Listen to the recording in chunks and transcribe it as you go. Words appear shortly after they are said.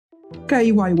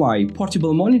KYY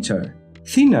portable monitor,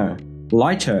 thinner,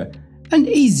 lighter, and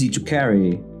easy to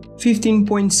carry.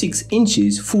 15.6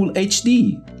 inches Full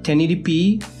HD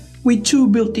 1080p with 2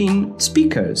 built-in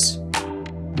speakers.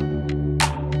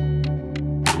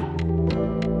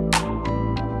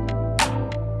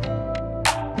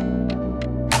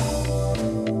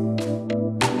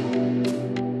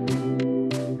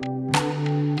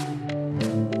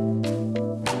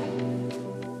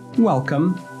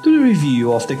 Welcome to the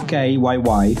review of the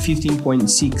KYY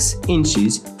 15.6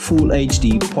 inches Full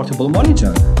HD portable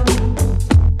monitor.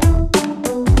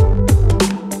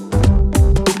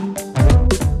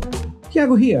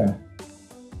 Thiago here.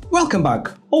 Welcome back,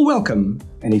 or welcome,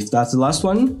 and if that's the last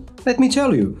one, let me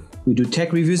tell you, we do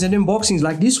tech reviews and unboxings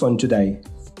like this one today.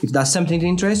 If that's something that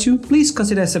interests you, please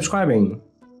consider subscribing.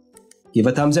 Give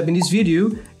a thumbs up in this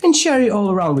video and share it all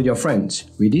around with your friends.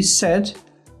 With this said,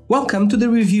 welcome to the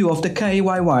review of the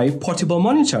KYY portable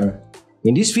monitor.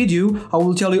 In this video, I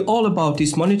will tell you all about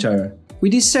this monitor.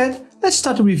 With this said, let's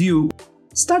start the review.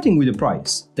 Starting with the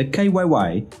price, the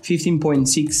KYY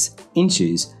 15.6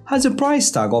 inches has a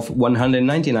price tag of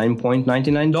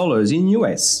 $199.99 in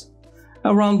US,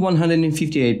 around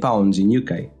 £158 in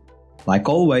UK. Like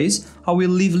always, I will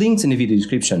leave links in the video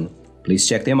description. Please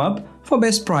check them up for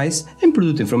best price and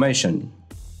product information.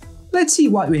 Let's see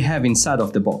what we have inside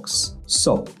of the box.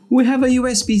 So, we have a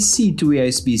USB-C to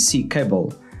USB-C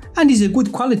cable, and is a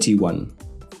good quality one.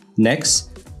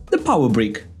 Next, the power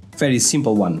brick, very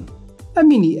simple one. A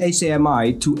mini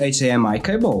HDMI to HDMI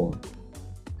cable.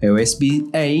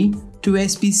 USB-A to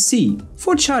USB-C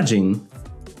for charging.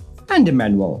 And the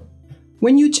manual.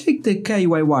 When you take the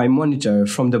KYY monitor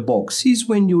from the box is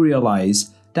when you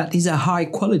realize that is a high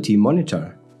quality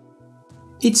monitor.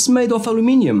 It's made of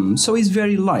aluminium, so it's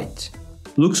very light.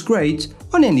 Looks great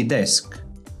on any desk.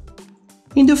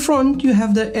 In the front you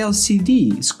have the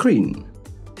LCD screen,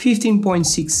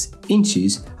 15.6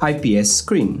 inches IPS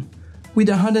screen with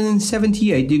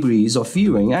 178 degrees of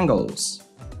viewing angles,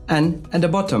 and at the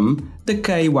bottom the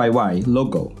KYY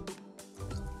logo.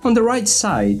 On the right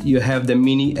side you have the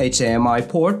mini HDMI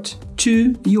port,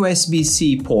 2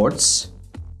 USB-C ports,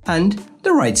 and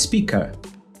the right speaker.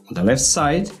 On the left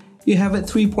side you have a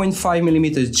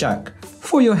 3.5mm jack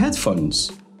for your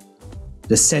headphones,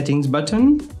 the settings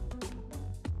button,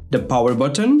 the power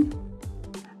button,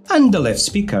 and the left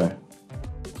speaker.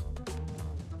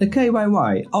 The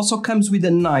KYY also comes with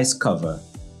a nice cover,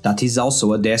 that is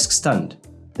also a desk stand.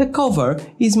 The cover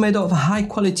is made of high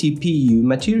quality PU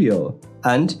material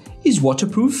and is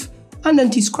waterproof and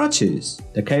anti-scratches.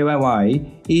 The KYY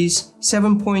is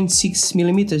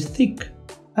 7.6mm thick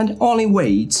and only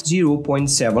weighs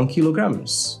 0.7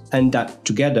 kilograms, and that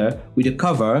together with the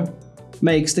cover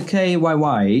makes the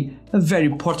KYY a very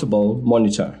portable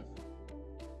monitor.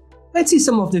 Let's see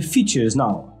some of the features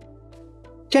now.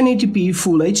 1080p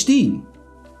Full HD,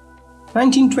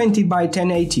 1920 by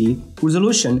 1080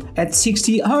 resolution at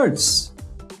 60 Hz.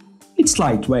 It's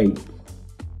lightweight.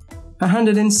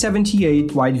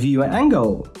 178 wide view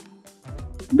angle.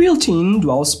 Built-in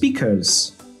dual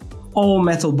speakers. All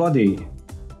metal body.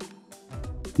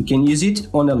 You can use it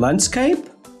on a landscape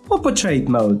or portrait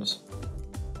mode.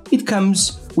 It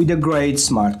comes with a great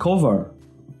smart cover.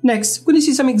 Next, we're going to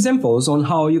see some examples on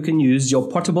how you can use your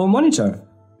portable monitor.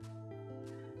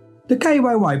 The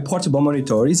KYY portable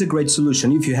monitor is a great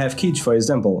solution if you have kids, for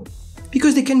example,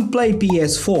 because they can play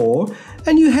PS4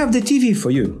 and you have the TV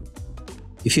for you.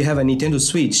 If you have a Nintendo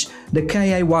Switch, the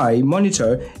KYY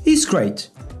monitor is great.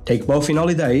 Take both in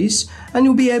holidays and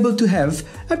you'll be able to have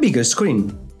a bigger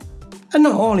screen. And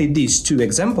not only these two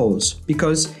examples,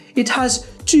 because it has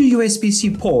 2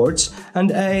 USB-C ports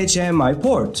and a HDMI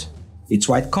port. It's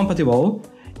quite compatible.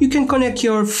 You can connect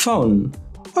your phone,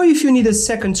 or if you need a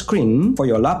second screen for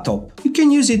your laptop, you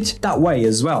can use it that way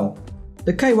as well.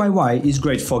 The KYY is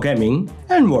great for gaming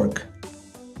and work.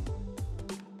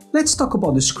 Let's talk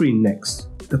about the screen next.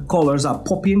 The colors are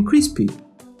poppy and crispy.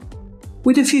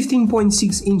 With a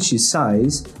 15.6 inches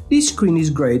size, this screen is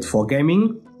great for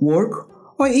gaming, work,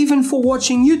 or even for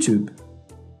watching YouTube.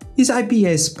 These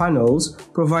IPS panels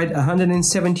provide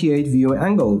 178 viewing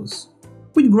angles,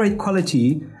 with great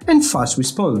quality and fast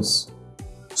response,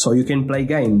 so you can play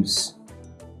games.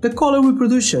 The color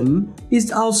reproduction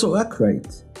is also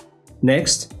accurate.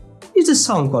 Next is the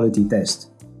sound quality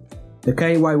test. The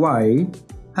KYY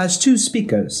has 2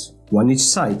 speakers, one each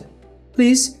side.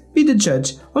 Please be the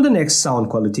judge on the next sound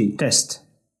quality test.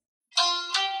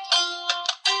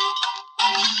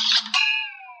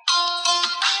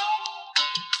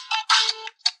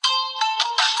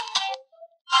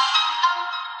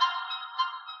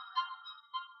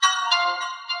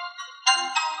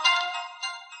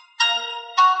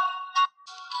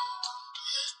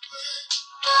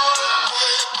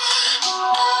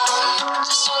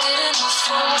 Just don't get enough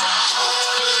from me.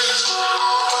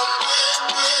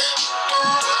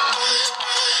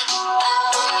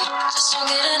 Just don't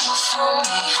get enough from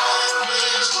me.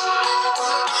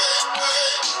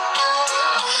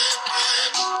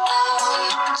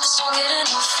 Just don't get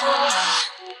enough from me.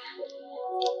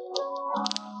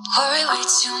 Worry way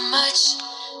too much.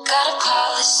 Got a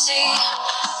policy.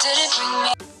 Didn't bring me.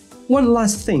 One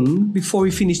last thing before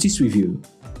we finish this review,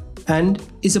 and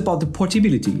it's about the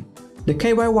portability. The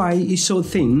KYY is so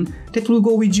thin that will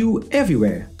go with you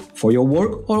everywhere, for your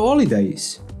work or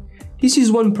holidays. This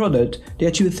is one product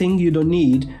that you think you don't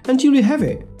need until you have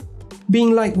it.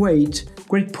 Being lightweight,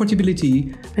 great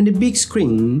portability, and a big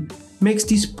screen makes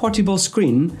this portable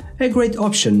screen a great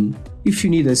option if you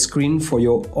need a screen for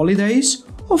your holidays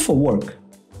or for work.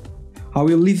 I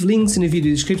will leave links in the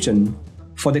video description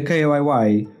for the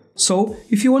KYY, so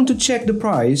if you want to check the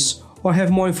price or have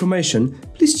more information,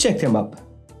 please check them up.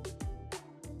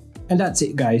 And that's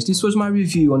it guys, this was my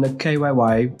review on the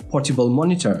KYY portable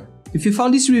monitor. If you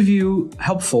found this review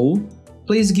helpful,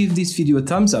 please give this video a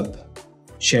thumbs up,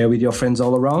 share with your friends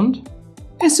all around,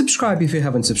 and subscribe if you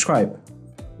haven't subscribed.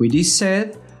 With this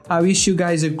said, I wish you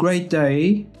guys a great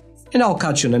day, and I'll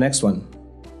catch you on the next one.